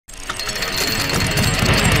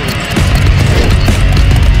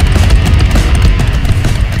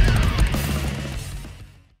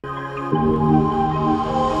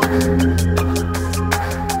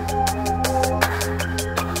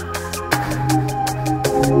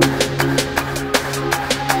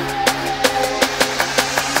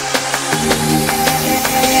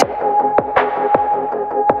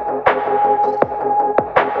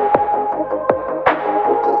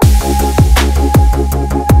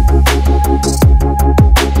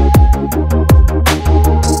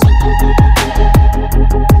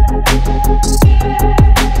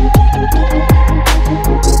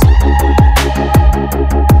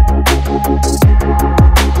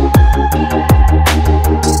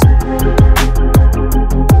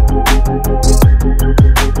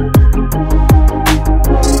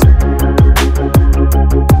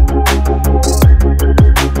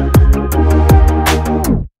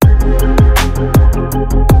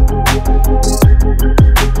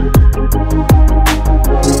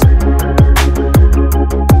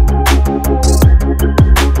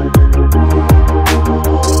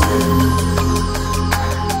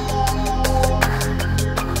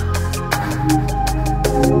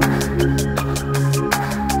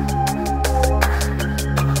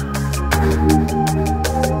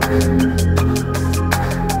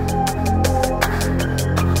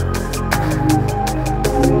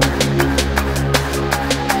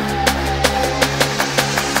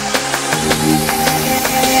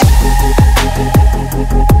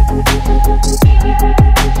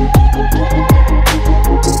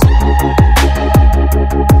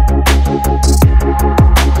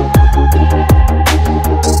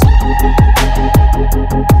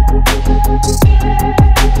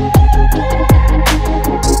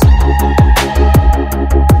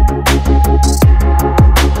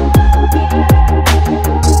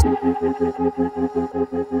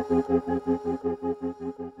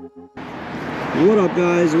What up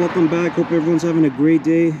guys, welcome back. Hope everyone's having a great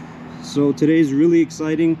day. So today's really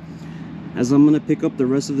exciting as I'm gonna pick up the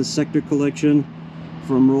rest of the sector collection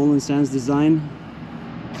from Roland Sands Design.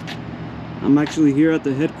 I'm actually here at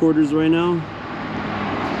the headquarters right now,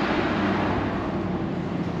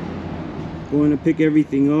 going to pick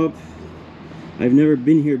everything up. I've never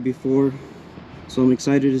been here before, so I'm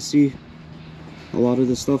excited to see a lot of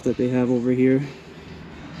the stuff that they have over here.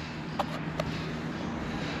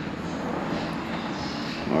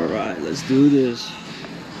 Let's do this.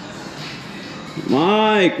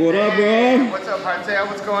 Mike, what up, bro? What's up, HardTail?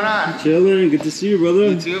 What's going on? Chilling. Good to see you,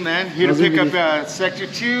 brother. You too, man. Here to pick up Sector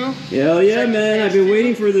 2. Hell yeah, man. I've been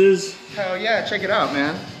waiting for this. Hell yeah. Check it out,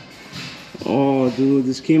 man. Oh, dude.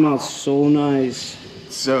 This came out so nice.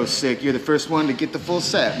 So sick. You're the first one to get the full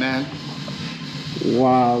set, man.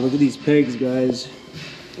 Wow. Look at these pegs, guys.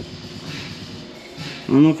 I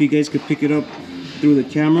don't know if you guys could pick it up through the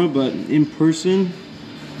camera, but in person,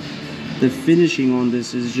 the finishing on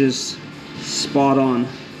this is just spot on.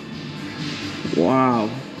 Wow.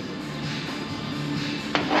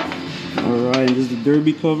 Alright, this is the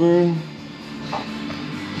derby cover.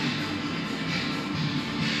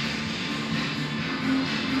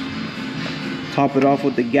 Top it off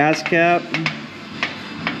with the gas cap.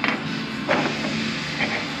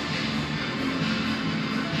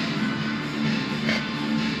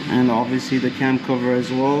 And obviously the cam cover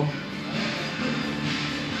as well.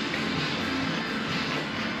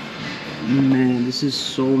 Man, this is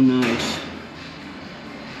so nice.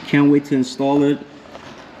 Can't wait to install it.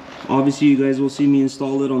 Obviously you guys will see me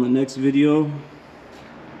install it on the next video.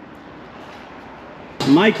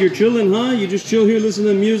 Mike, you're chilling, huh? You just chill here, listen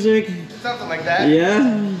to music? Something like that.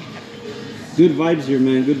 Yeah? Good vibes here,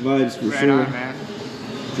 man. Good vibes for sure. Right on, man.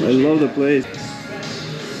 I love the place.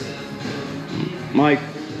 Mike,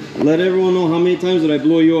 let everyone know how many times did I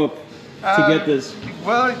blow you up to get this?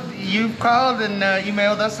 Well, you called and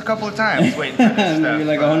emailed us a couple of times waiting for this stuff. Maybe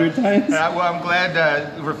like 100 times? Well, I'm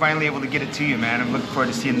glad we're finally able to get it to you, man. I'm looking forward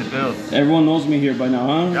to seeing the build. Everyone knows me here by now,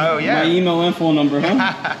 huh? Oh, yeah. My email and phone number,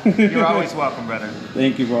 huh? You're always welcome, brother.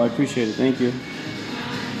 Thank you, bro. I appreciate it. Thank you.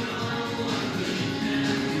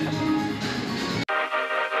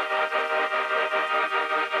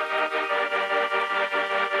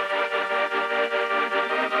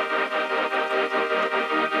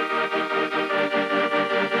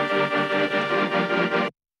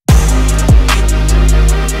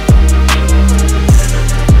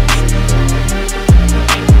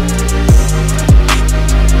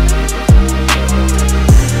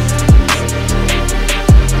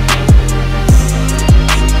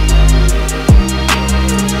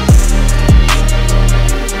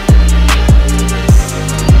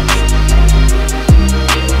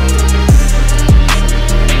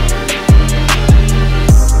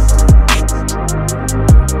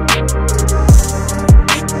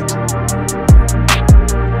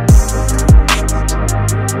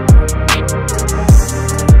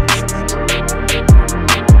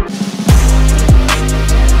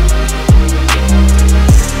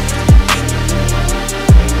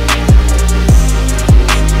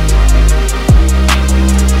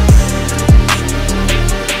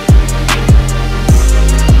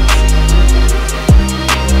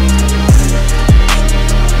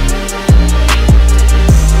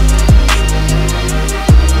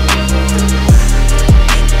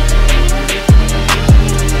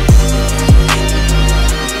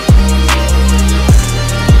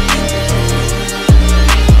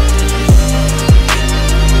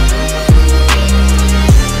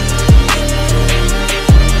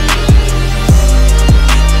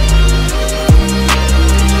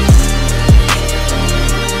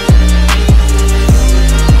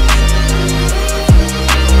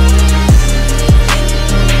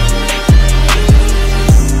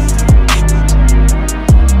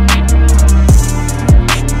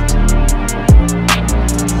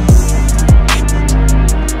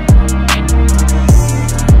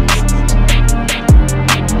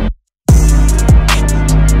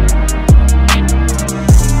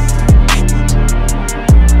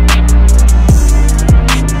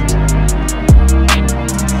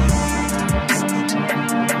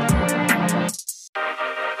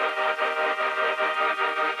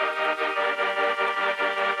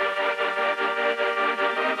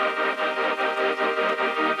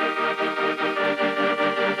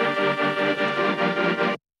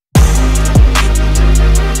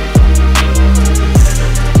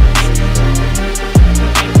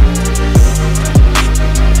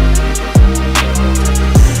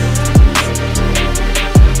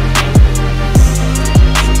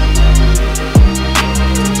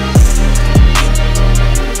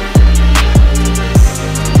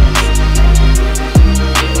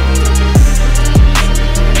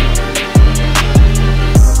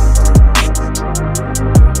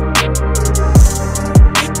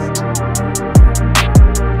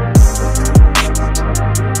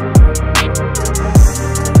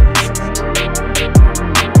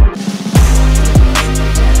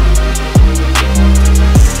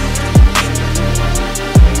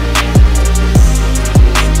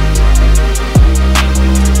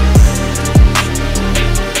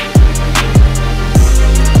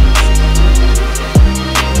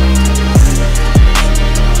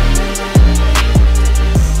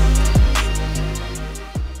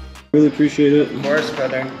 appreciate it. Of course,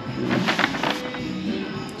 brother.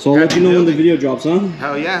 So I'll let you know when the video drops, huh?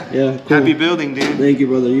 Hell yeah. Yeah, cool. Happy building, dude. Thank you,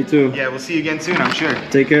 brother. You too. Yeah, we'll see you again soon, I'm sure.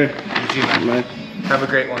 Take care. You too, man. Bye. Have a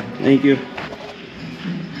great one. Thank you.